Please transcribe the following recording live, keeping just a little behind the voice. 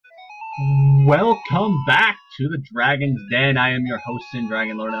Welcome back to the Dragon's Den. I am your host, Sin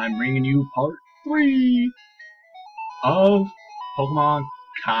Dragon Lord, and I'm bringing you part 3 of Pokemon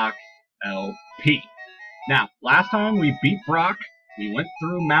Cock LP. Now, last time we beat Brock, we went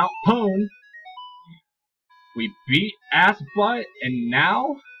through Mount Pone, we beat Ass Butt, and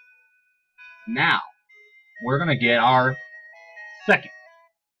now, we're gonna get our second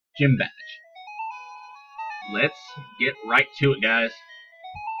gym badge. Let's get right to it, guys.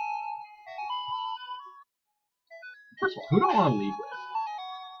 First of all, who do I want to lead with?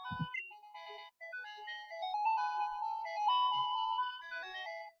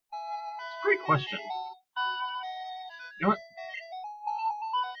 It's a great question. You know what?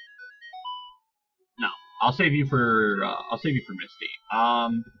 No, I'll save you for Misty.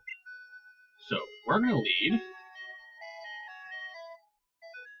 So we're gonna lead.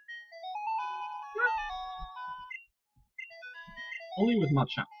 Only with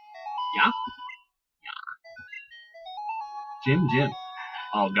Machamp. Yeah? Gym.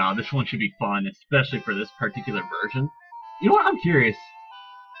 Oh god, this one should be fun, especially for this particular version. You know what? I'm curious.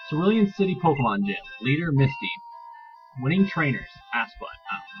 Cerulean City Pokemon Gym. Leader Misty. Winning trainers. Ass Butt.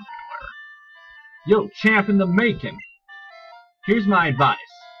 Oh, okay, whatever. Yo, champ in the making. Here's my advice.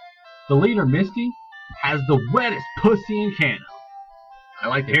 The leader, Misty, has the wettest pussy in Kanto. I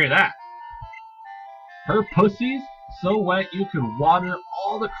like to hear that. Her pussy's so wet you could water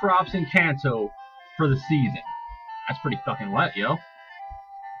all the crops in Kanto for the season. That's pretty fucking wet, yo.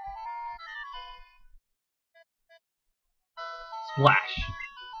 Splash.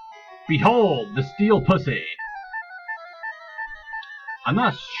 Behold, the steel pussy. I'm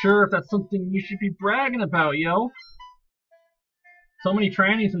not sure if that's something you should be bragging about, yo. So many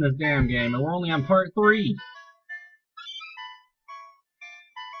trannies in this damn game, and we're only on part 3.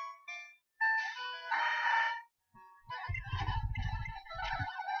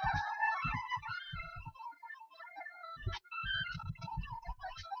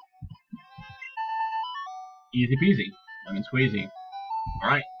 Easy peasy. Lemon squeezy.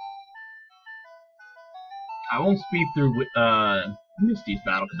 Alright. I won't speed through Misty's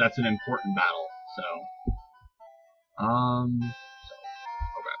battle, because that's an important battle, so... go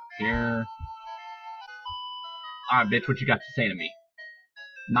back here. Alright, bitch, what you got to say to me?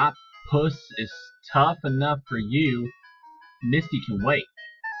 My puss is tough enough for you. Misty can wait.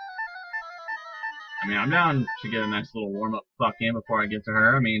 I mean, I'm down to get a nice little warm-up fuck in before I get to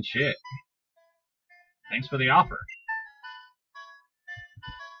her. I mean, shit. Thanks for the offer.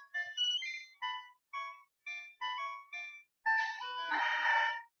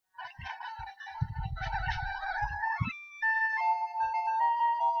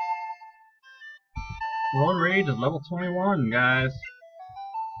 Road Rage is level 21, guys.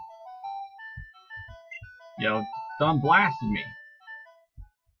 Yo, done blasted me.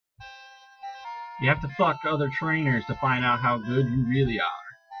 You have to fuck other trainers to find out how good you really are.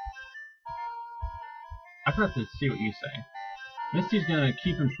 I forgot to see what you say. Misty's gonna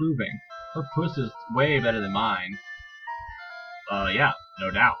keep improving. Her puss is way better than mine. Yeah, no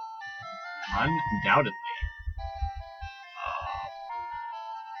doubt. Undoubtedly.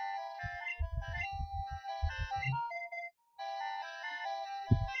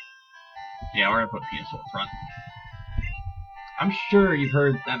 Yeah, we're gonna put Venusaur in front. I'm sure you've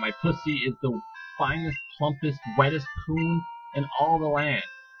heard that my pussy is the finest, plumpest, wettest coon in all the land.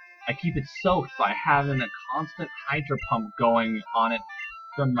 I keep it soaked by having a constant hydro pump going on it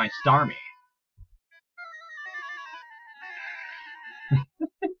from my Starmie.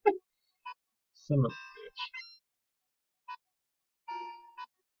 Son of a bitch.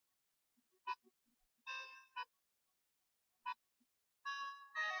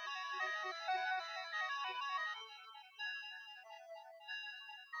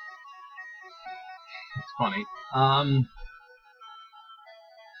 It's funny.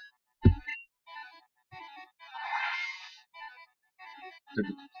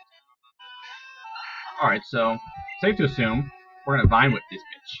 Alright, so, safe to assume, we're gonna Vine Whip this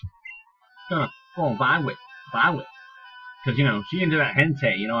bitch. Gonna go on Vine Whip. Cause, you know, she into that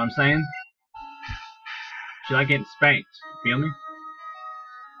hentai, you know what I'm saying? She like getting spanked. Feel me?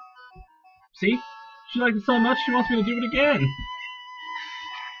 See? She liked it so much, she wants me to do it again.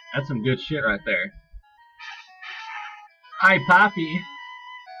 That's some good shit right there. Hi, Poppy.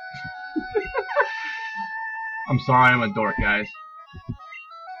 I'm sorry, I'm a dork, guys.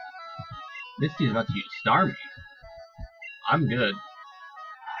 Misty's about to use Starmie. I'm good.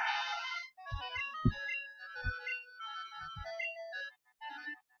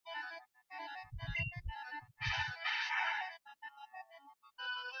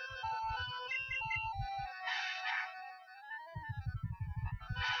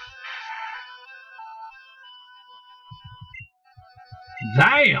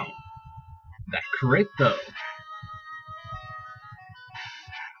 Damn! That crit, though.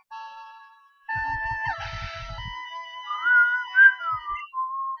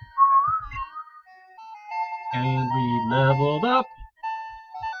 And we leveled up.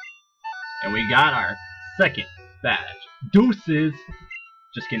 And we got our second badge. Deuces!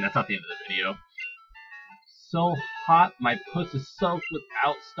 Just kidding, that's not the end of the video. So hot, my puss is soaked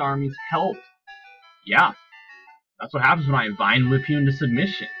without Starmie's help. Yeah, that's what happens when I Vine Whip you into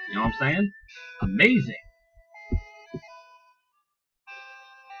submission. You know what I'm saying? Amazing.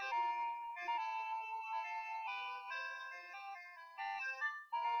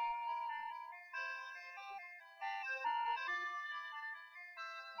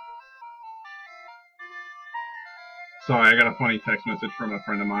 Sorry, I got a funny text message from a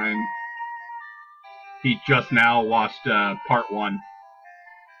friend of mine. He just now watched part 1.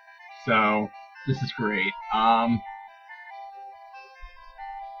 So, this is great.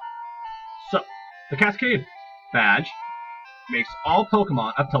 So, the Cascade badge makes all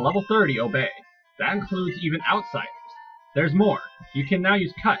Pokemon up to level 30 obey. That includes even outsiders. There's more. You can now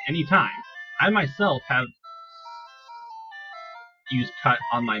use Cut anytime. I myself have used Cut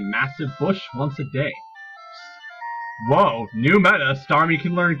on my massive bush once a day. Whoa, new meta, Starmie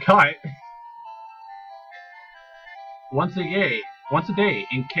can learn Cut. Once a day,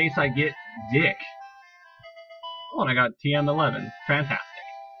 in case I get dick. Oh, and I got TM11. Fantastic.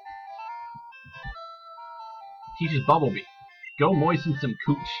 Teaches Bumblebee. Go moisten some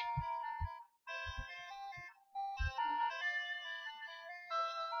cooch.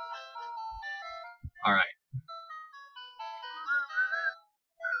 Alright.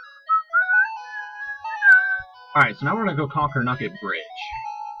 Alright, so now we're gonna go conquer Nugget Bridge.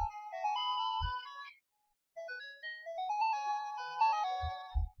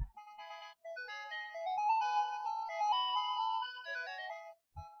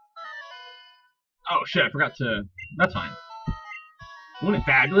 Oh shit, I forgot to... That's fine. What a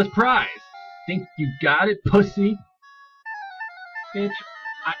fabulous prize! Think you got it, pussy? Bitch,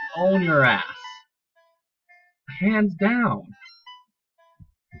 I own your ass. Hands down.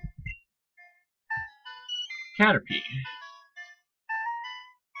 Caterpie.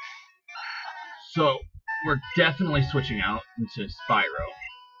 So, we're definitely switching out into Spyro.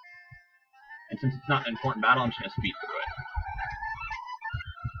 And since it's not an important battle, I'm just gonna speed through it.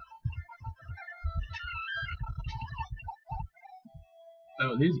 That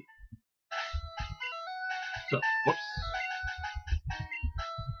was easy. So, whoops.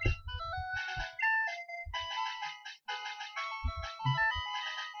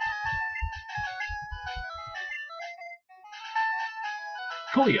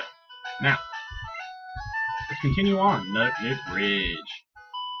 Coolio. Now, let's continue on. Nugget Bridge.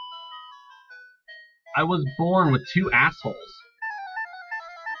 I was born with 2 assholes.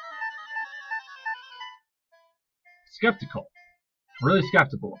 Skeptical. Really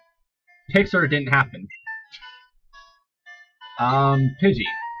skeptical. Pixar didn't happen. Pidgey.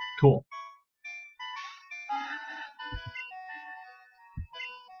 Cool.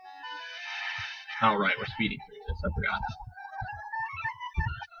 Oh, right, we're speeding through this. I forgot.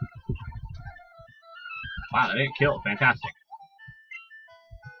 Wow, that didn't kill. Fantastic.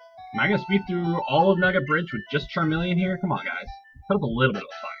 Am I gonna speed through all of Nugget Bridge with just Charmeleon here? Come on, guys. Put up a little bit of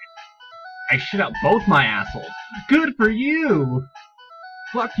a fight. I shit out both my assholes. Good for you!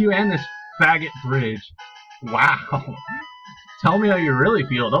 Fuck you and this faggot bridge. Wow. Tell me how you really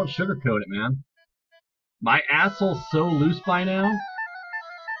feel. Don't sugarcoat it, man. My asshole's so loose by now?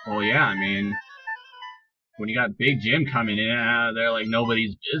 Well, yeah, I mean... When you got Big Jim coming in and out of there like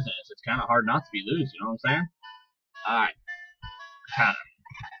nobody's business, it's kind of hard not to be loose, you know what I'm saying? Alright. Got him.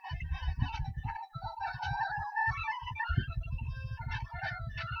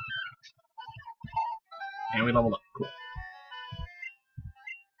 And we leveled up. Cool.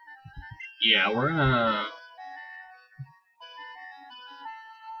 Yeah, we're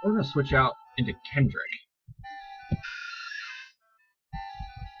gonna switch out into Kendrick.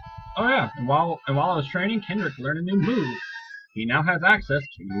 Oh yeah, and while I was training, Kendrick learned a new move. He now has access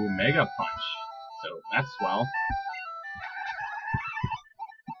to Mega Punch. So that's swell.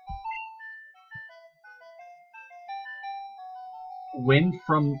 Wind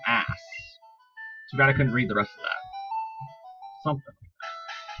from ass. Too bad I couldn't read the rest of that. Something like that.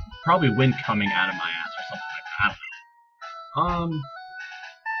 Probably wind coming out of my ass or something like that. I don't know.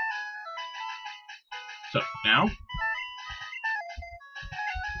 So, now.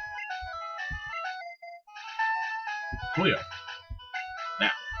 Coolio.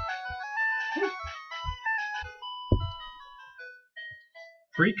 Now.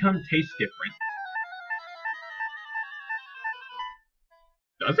 Pre-cum tastes different.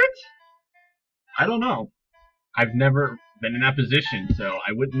 Does it? I don't know. I've never been in that position, so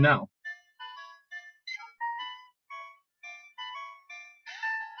I wouldn't know.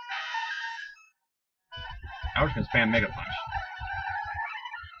 I was gonna spam Mega Punch.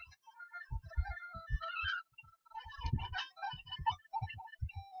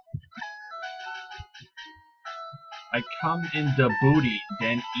 I come in the booty,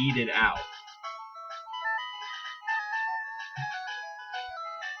 then eat it out.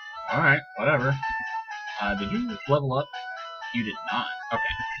 Alright, whatever. Did you level up? You did not. Okay.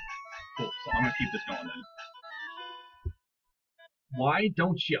 Cool, so I'm gonna keep this going then. Why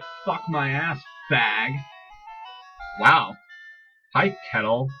don't you fuck my ass, fag? Wow. Hi,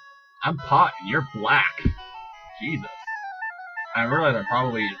 Kettle. I'm pot and you're black. Jesus. I realize I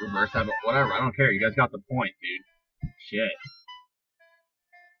probably reversed that, but whatever. I don't care. You guys got the point, dude. Shit.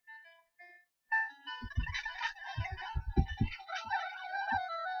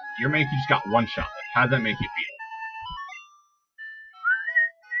 You're making you just got one shot. How does that make you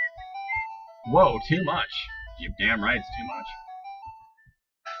feel? Whoa, too much. You're damn right it's too much.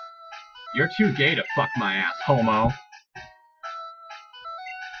 You're too gay to fuck my ass, homo.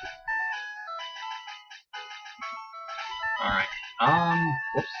 Alright.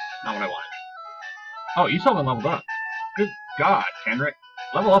 Whoops. Not what I wanted. Oh, you still haven't leveled up. Good God, Kendrick.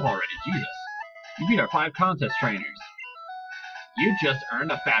 Level up already, Jesus. You beat our 5 contest trainers. You just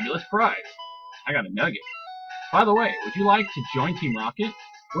earned a fabulous prize. I got a nugget. By the way, would you like to join Team Rocket?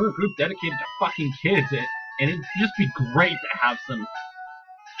 We're a group dedicated to fucking kids, and it'd just be great to have some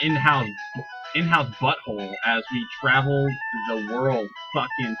in-house butthole as we travel the world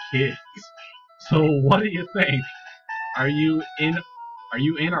fucking kids. So what do you think? Are you in? Are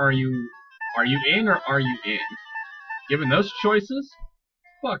you in? Or are you in? Or are you in? Given those choices,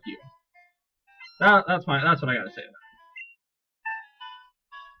 fuck you. That's what I gotta say.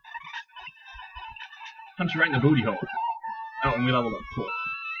 Punch you right in the booty hole. Oh, and we leveled up. Cool.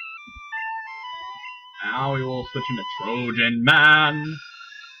 Now we will switch into Trojan Man.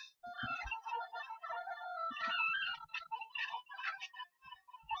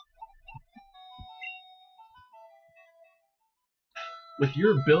 With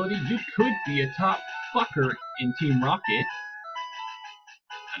your ability, you could be a top fucker in Team Rocket.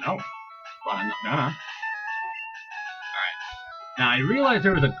 I know, but I'm not gonna. Alright. Now, I realized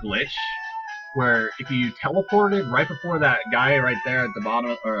there was a glitch where if you teleported right before that guy right there at the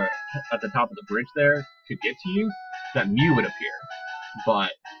bottom, or at the top of the bridge there, could get to you, that Mew would appear.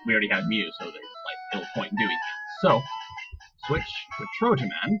 But we already had Mew, so there's like no point in doing it. So, switch with Trojan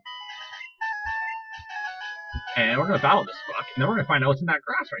Man. And we're gonna battle this fuck, and then we're gonna find out what's in that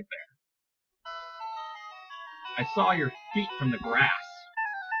grass right there. I saw your feet from the grass.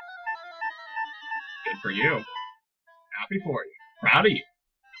 Good for you. Happy for you. Proud of you.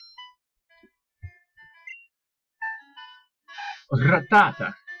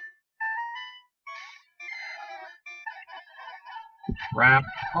 Ratata. Rap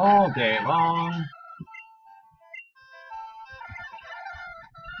all day long.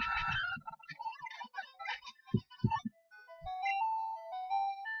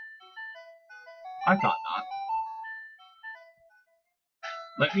 I thought not.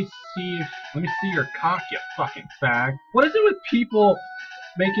 Let me see your cock, you fucking fag. What is it with people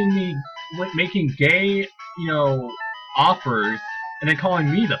making gay, offers and then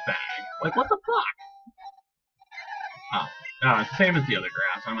calling me the fag? Like, what the fuck? Oh, it's the same as the other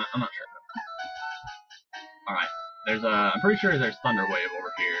grass. I'm not sure. All right, I'm pretty sure there's Thunder Wave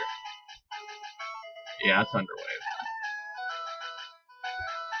over here. Yeah, it's Thunder Wave.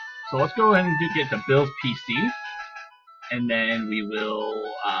 So let's go ahead and get the Bill's PC, and then we will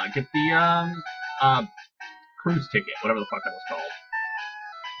get the cruise ticket, whatever the fuck that was called.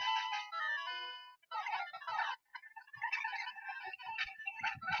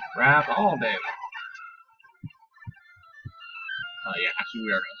 Rap all day. Yeah, actually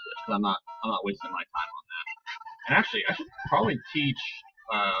we are gonna switch because I'm not wasting my time on that. And actually, I should probably teach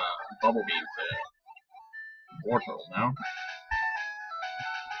Bubble Beam to War Turtle now.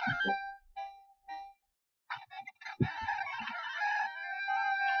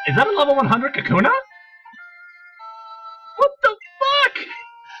 Is that a level 100 Kakuna? What the fuck?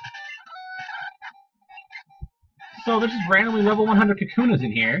 So there's just randomly level 100 Kakunas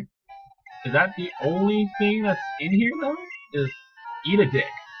in here. Is that the only thing that's in here though? Is eat a dick.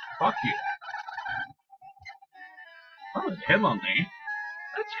 Fuck you. Oh, it's Hitmonlee.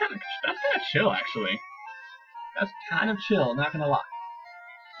 That's kind of chill actually. That's kind of chill, not gonna lie.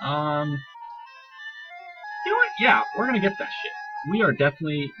 You know what? Yeah, we're gonna get that shit. We are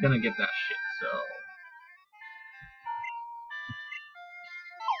definitely gonna get that shit, so...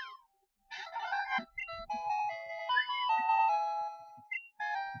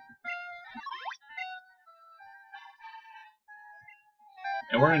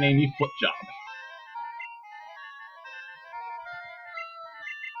 And we're gonna name you Flip Job.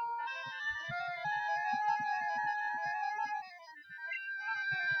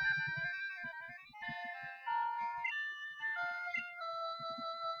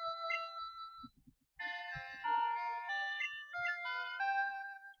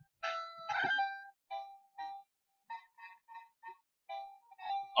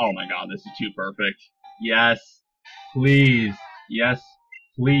 Oh my god, this is too perfect. Yes. Please. Yes.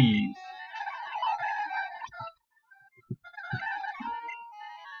 Please.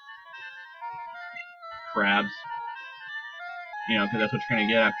 Crabs. You know, because that's what you're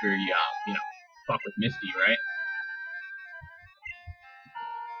gonna get after you, fuck with Misty, right?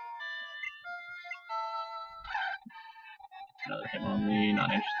 Another hit on me,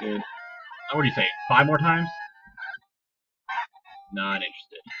 not interested. Oh, what do you say? 5 more times? Not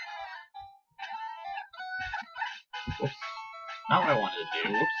interested. Whoops. Not what I wanted to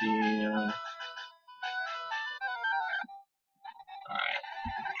do. Whoopsie. Alright.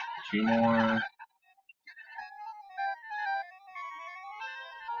 2 more.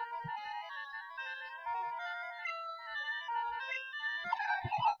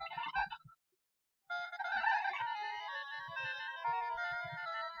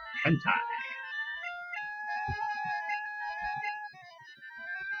 Hentai.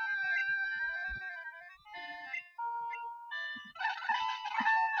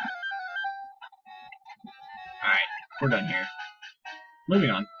 Alright, we're done here.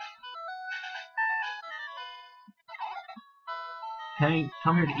 Moving on. Hey,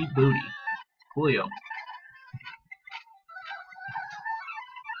 come here to eat booty. Julio.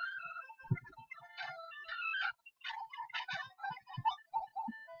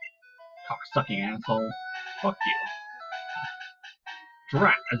 Cock-sucking asshole. Fuck you.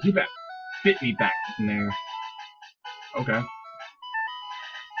 Drat, a Zubat bit me back in there. Okay.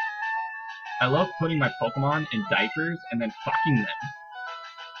 I love putting my Pokemon in diapers and then fucking them.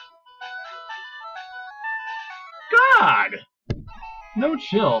 God! No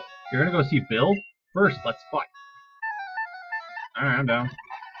chill. You're gonna go see Bill? First, let's fuck. Alright, I'm down.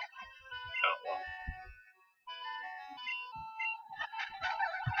 Oh, well.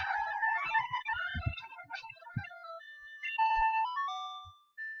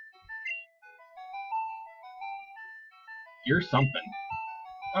 You're something.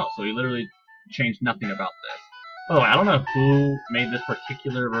 Oh, so he literally changed nothing about this. Oh, I don't know who made this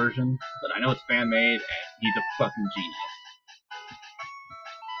particular version, but I know it's fan-made, and he's a fucking genius.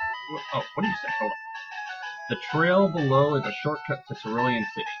 Oh, what do you say? Hold on. The trail below is a shortcut to Cerulean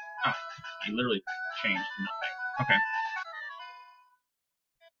City. Oh, he literally changed nothing. Okay.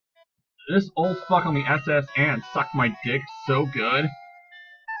 This old fuck on the SS and sucked my dick so good.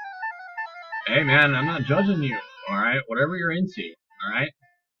 Hey man, I'm not judging you, alright? Whatever you're into, alright?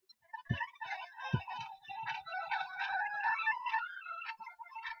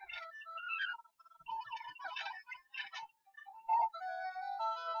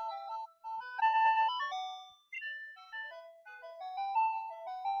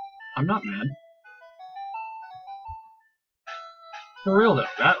 I'm not mad. For real though,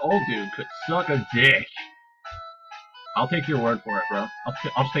 that old dude could suck a dick. I'll take your word for it, bro.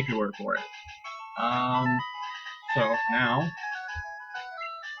 I'll just take your word for it. So now,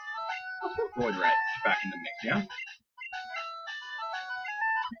 let's put Void Red back in the mix, yeah?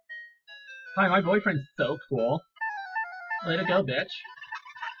 Hi, my boyfriend's so cool. Way to go, bitch.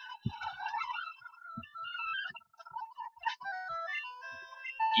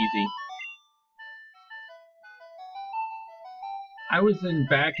 Easy. I was in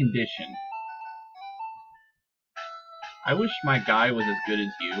bad condition. I wish my guy was as good as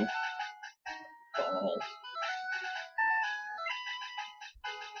you. Balls.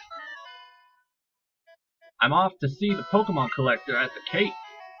 I'm off to see the Pokemon collector at the Cape.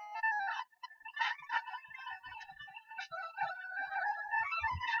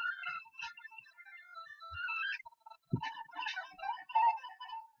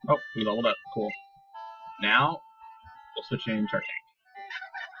 Oh, we leveled up. Cool. Now, we'll switch into our tank.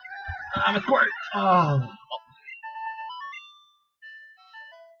 I'm a squirt! Oh.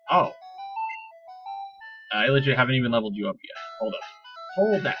 Oh. I legit haven't even leveled you up yet. Hold up.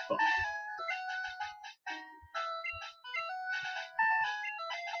 Hold that fuck.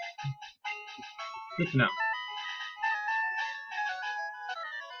 Good to know.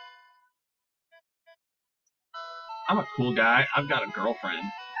 I'm a cool guy. I've got a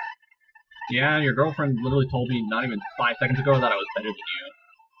girlfriend. Yeah, your girlfriend literally told me not even 5 seconds ago that I was better than you.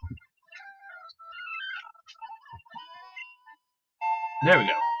 There we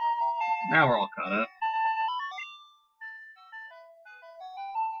go. Now we're all caught up.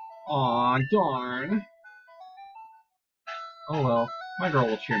 Aw, darn. Oh well, my girl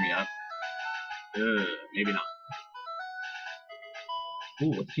will cheer me up. Maybe not.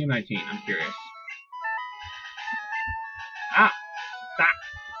 Ooh, what's Team 19? I'm curious. Ah! Stop!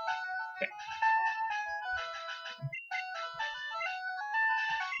 Okay.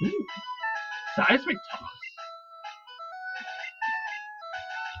 Ooh. Seismic toss.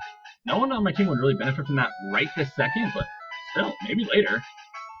 No one on my team would really benefit from that right this second, but still, maybe later.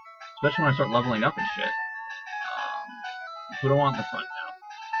 Especially when I start leveling up and shit. Who do I want in the front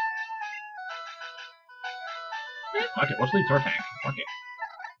now? Fuck it, let's leave Sword Tank. Fuck it.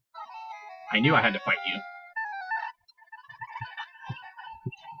 I knew I had to fight you.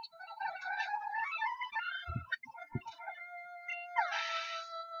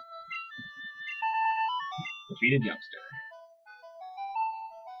 Defeated youngster.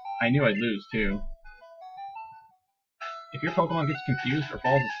 I knew I'd lose, too. If your Pokemon gets confused or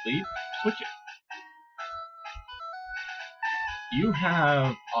falls asleep, switch it. You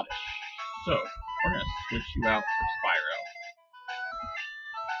have Oddish, so we're gonna switch you out for Spyro.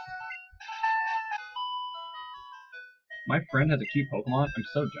 My friend has a cute Pokemon, I'm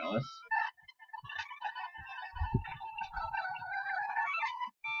so jealous.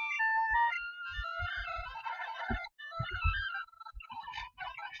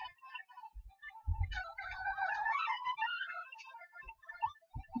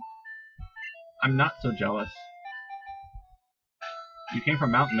 I'm not so jealous. You came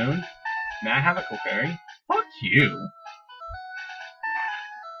from Mount Moon? May I have a Clefairy? Fuck you!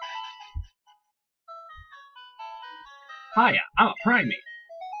 Hiya, I'm a primate.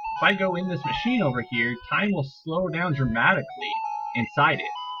 If I go in this machine over here, time will slow down dramatically inside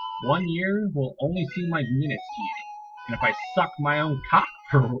it. 1 year will only seem like minutes to you. And if I suck my own cock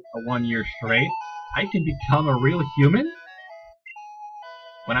for 1 year straight, I can become a real human?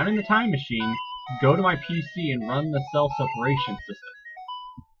 When I'm in the time machine, go to my PC and run the cell separation system.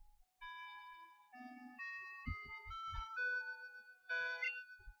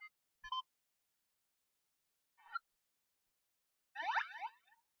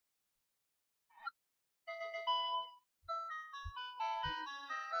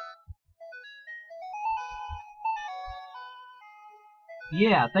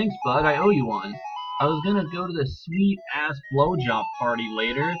 Yeah, thanks, bud. I owe you one. I was gonna go to this sweet-ass blowjob party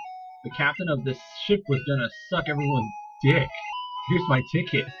later. The captain of this ship was gonna suck everyone's dick. Here's my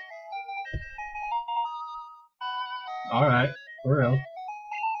ticket. Alright, for real.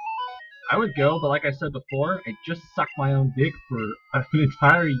 I would go, but like I said before, I just sucked my own dick for an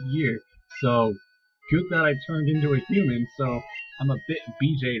entire year. So, good that I turned into a human, so I'm a bit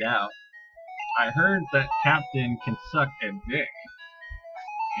BJ'd out. I heard that captain can suck a dick.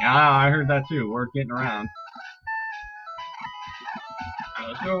 Yeah, I heard that too. Word getting around.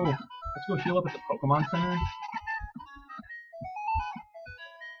 Let's go heal up at the Pokemon Center.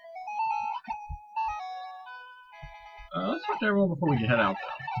 Let's talk to everyone before we head out,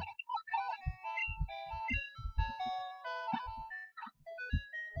 though.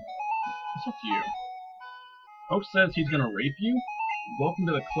 It's up to you. Oak says he's gonna rape you? Welcome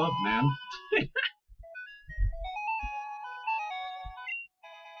to the club, man.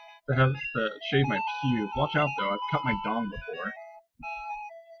 To shave my pubes. Watch out, though. I've cut my dong before.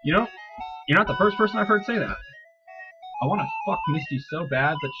 You know, you're not the first person I've heard say that. I want to fuck Misty so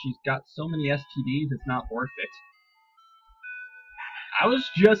bad that she's got so many STDs it's not worth it. I was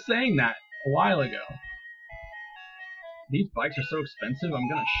just saying that a while ago. These bikes are so expensive, I'm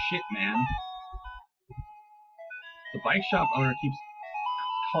gonna shit, man. The bike shop owner keeps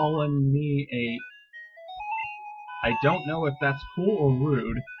calling me a... I don't know if that's cool or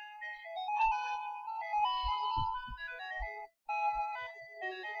rude.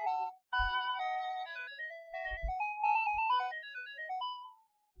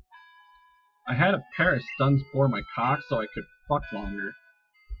 I had a pair of stuns for my cock so I could fuck longer.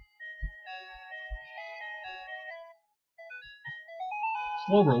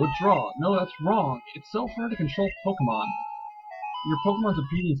 Slowbro, withdraw. No, that's wrong. It's so hard to control Pokemon. Your Pokemon's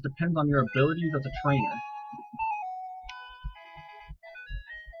obedience depends on your abilities as a trainer.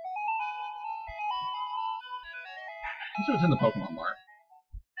 This was in the Pokemon Mart.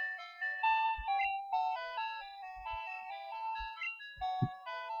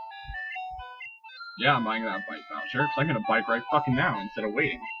 Yeah, I'm buying that bike voucher, because I'm gonna bike right fucking now instead of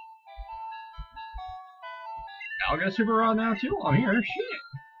waiting. I'll get a Super Rod now too while I'm here, shit.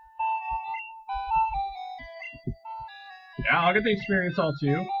 Yeah, I'll get the experience all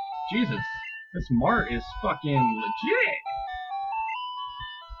too. Jesus, this Mart is fucking legit.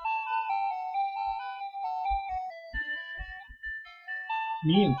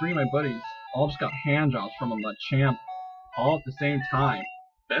 Me and 3 of my buddies all just got hand jobs from a Machamp all at the same time.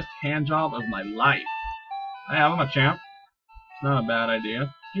 Best hand job of my life. Hey, I'm a Machamp. It's not a bad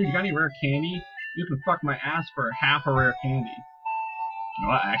idea. Dude, you got any rare candy? You can fuck my ass for half a rare candy. You know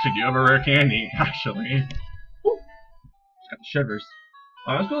what? I actually do have a rare candy, actually. Woo. Just got the shivers.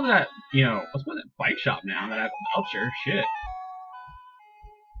 Let's go to that, let's go to that bike shop now that I have a voucher. Shit.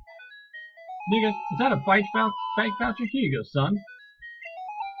 Nigga, is that a bike voucher? Here you go, son.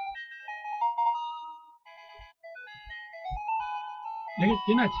 Nigga,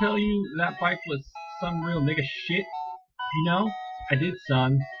 didn't I tell you that bike was some real nigga shit? You know? I did,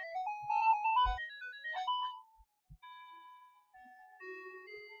 son.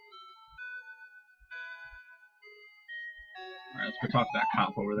 Alright, let's go talk to that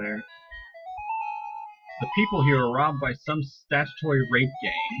cop over there. The people here were robbed by some statutory rape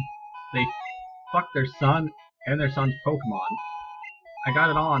gang. They fucked their son and their son's Pokemon. I got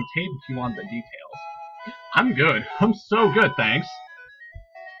it all on tape if you want the details. I'm good. I'm so good, thanks.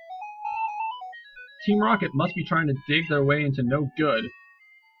 Team Rocket must be trying to dig their way into no good.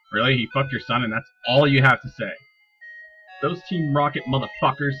 Really? He fucked your son and that's all you have to say? Those Team Rocket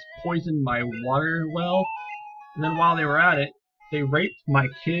motherfuckers poisoned my water well, and then while they were at it, they raped my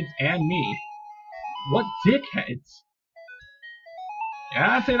kids and me. What dickheads?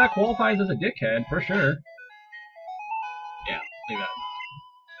 Yeah, I'd say that qualifies as a dickhead, for sure. Yeah, leave that.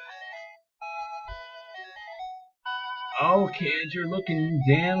 Oh, kid, you're looking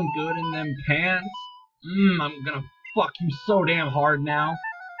damn good in them pants. I'm gonna fuck you so damn hard now.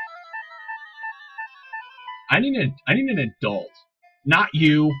 I need an adult. Not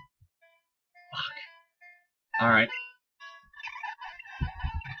you. Fuck. Alright.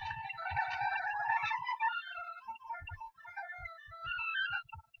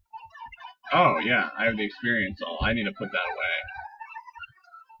 Oh, yeah, I have the experience all. I need to put that away.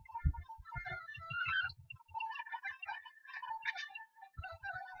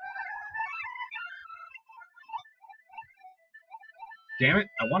 Damn it,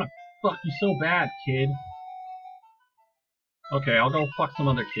 I want to fuck you so bad, kid. Okay, I'll go fuck some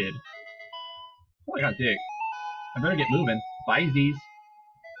other kid. Oh, I got dick. I better get moving. Bye, Z's.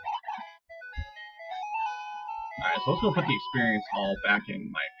 Alright, so let's go put the experience all back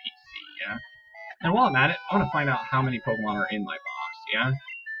in my PC, yeah? And while I'm at it, I want to find out how many Pokemon are in my box, yeah?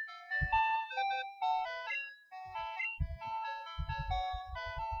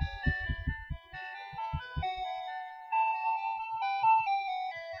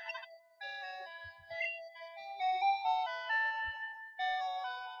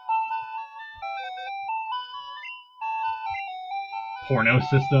 Porno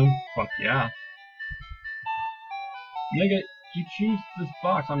system? Fuck yeah. Nigga, you choose this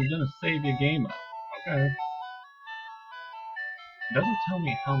box, I'm gonna save your game up. Okay. It doesn't tell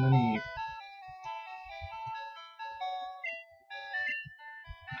me how many...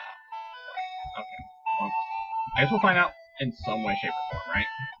 Okay. Well, I guess we'll find out in some way, shape, or form, right?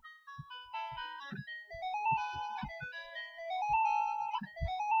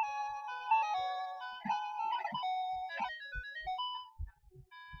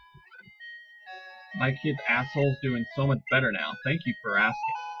 My kid's asshole's doing so much better now. Thank you for asking.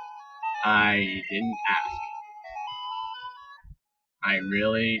 I didn't ask. I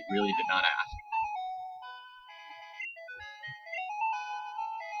really, really did not ask.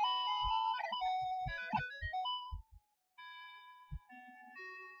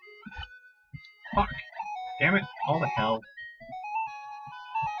 Fuck. Damn it. All the hell.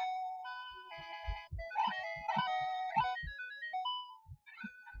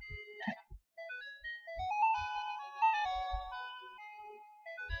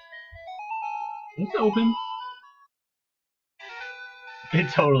 It's open. It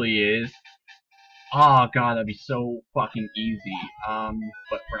totally is. Oh god, that'd be so fucking easy. But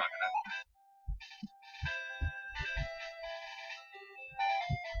we're not gonna.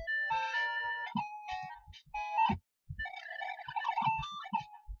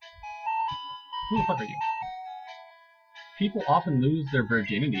 Who the fuck are you? People often lose their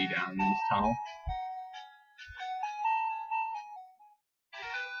virginity down in this tunnel.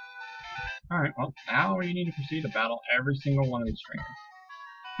 Alright, well, now you need to proceed to battle every single one of these trainers.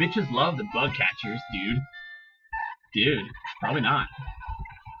 Bitches love the bug catchers, dude. Dude, probably not.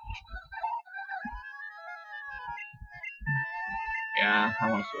 Yeah, I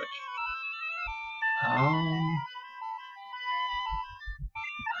want to switch.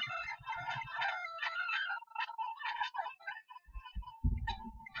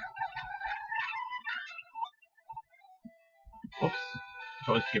 Whoops.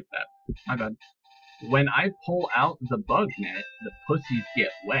 Totally skipped that. My bad. When I pull out the bug net, the pussies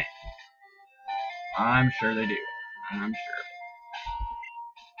get wet. I'm sure they do. I'm sure.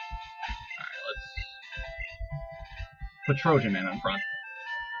 Alright, let's put Trojan Man in front.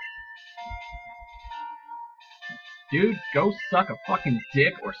 Dude, go suck a fucking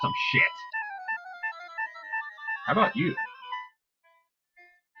dick or some shit. How about you?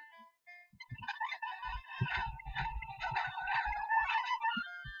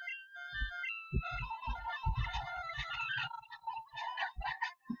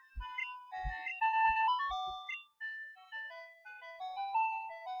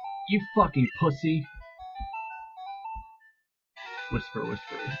 You fucking pussy. Whisper,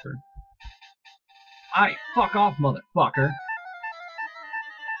 whisper, whisper. Aye, fuck off, motherfucker.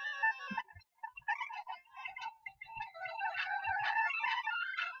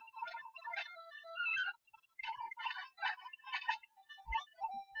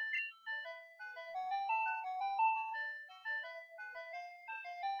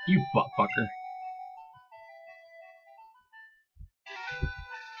 You buttfucker.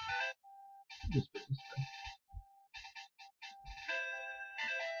 Whisper, whisper.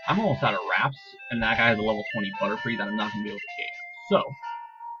 I'm almost out of wraps, and that guy has a level 20 Butterfree that I'm not going to be able to KO. So,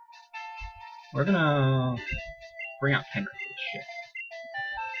 we're going to bring out Kendrick for this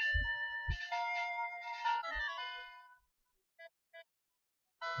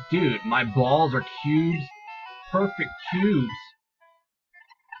shit. Dude, my balls are cubes. Perfect cubes.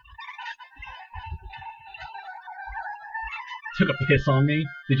 Took a piss on me.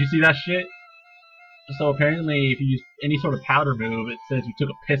 Did you see that shit? So apparently, if you use any sort of powder move, it says you took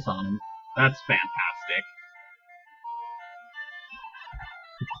a piss on him. That's fantastic.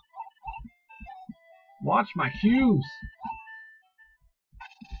 Watch my cubes!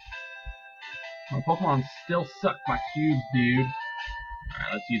 My Pokemon still suck my cubes, dude.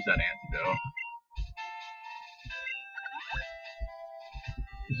 Alright, let's use that antidote.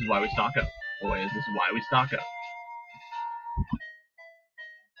 This is why we stock up. Boys, this is why we stock up.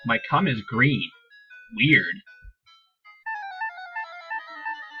 My cum is green. Weird.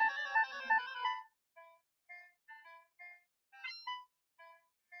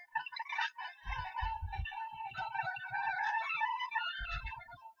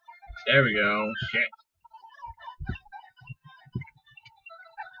 There we go. Shit.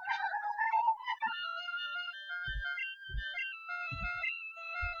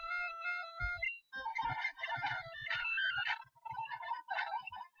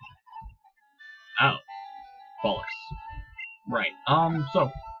 Oh. Bollocks. Right.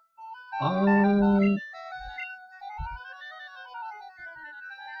 So.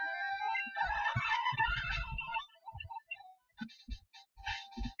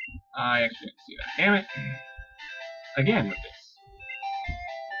 I actually didn't see that. Damn it. Again with this.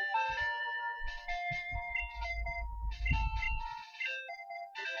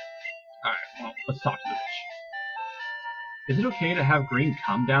 Alright, well, let's talk to the bitch. Is it okay to have green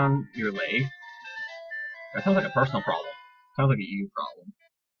come down your leg? That sounds like a personal problem. Sounds like a you problem.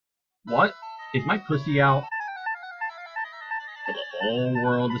 What? Is my pussy out? For the whole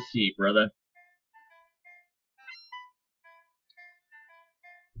world to see, brother.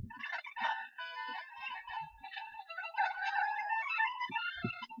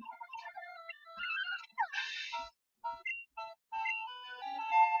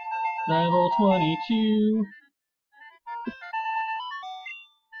 Level 22.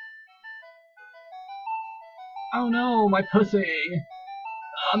 Oh no, my pussy!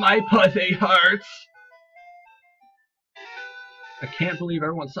 My pussy hurts! I can't believe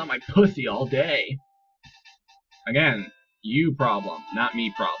everyone saw my pussy all day. Again, you problem, not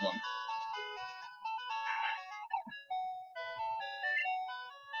me problem.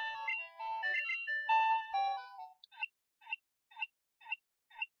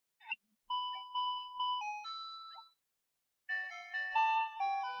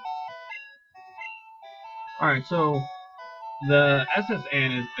 Alright, so the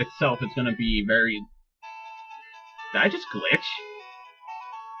SSN itself is going to be very... Did I just glitch?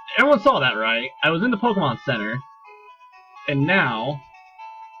 Everyone saw that, right? I was in the Pokemon Center, and now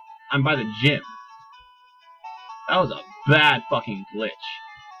I'm by the gym. That was a bad fucking glitch.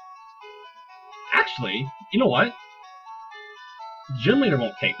 Actually, you know what? Gym leader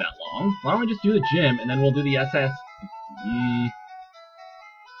won't take that long. Why don't we just do the gym, and then we'll do the SS...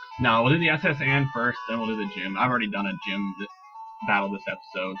 No, we'll do the SSN first, then we'll do the gym. I've already done a gym battle this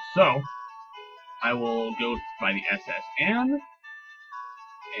episode, so I will go by the SSN,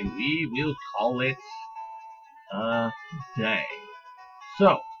 and we will call it a day.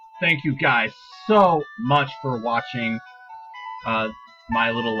 So, thank you guys so much for watching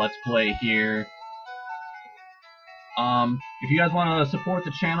my little Let's Play here. If you guys want to support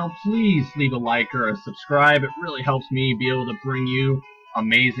the channel, please leave a like or a subscribe. It really helps me be able to bring you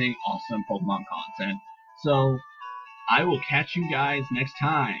amazing, awesome Pokemon content. So, I will catch you guys next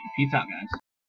time. Peace out, guys.